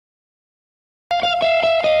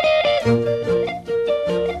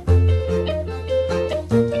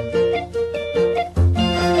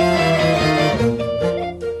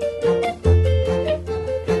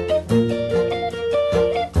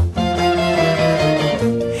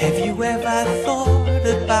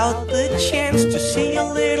About the chance to see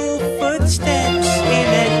your little footsteps in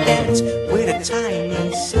a dance with a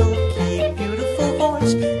tiny, silky, beautiful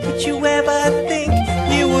voice? Did you ever think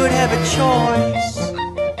you would have a choice?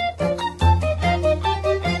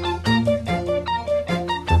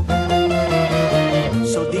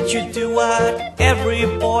 So did you do what every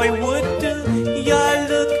boy would do? Your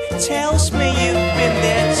look tells me you've been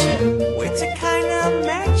there too. It's a kind of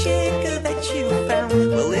magic that you found.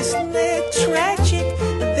 Well, isn't it tragic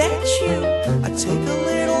that you take a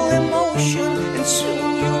little emotion and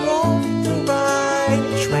soon you're on the right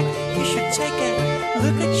track? You should take a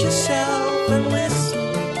look at yourself and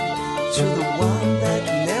listen to the one that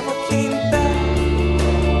never came back.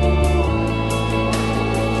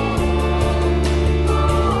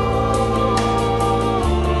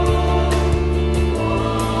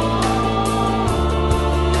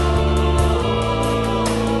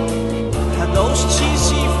 Those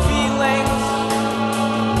cheesy feelings,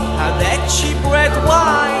 that cheap red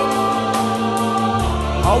wine,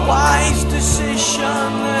 a wise decision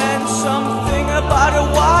and something about a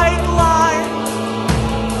white line.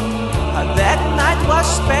 That night was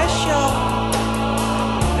special.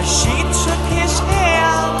 She took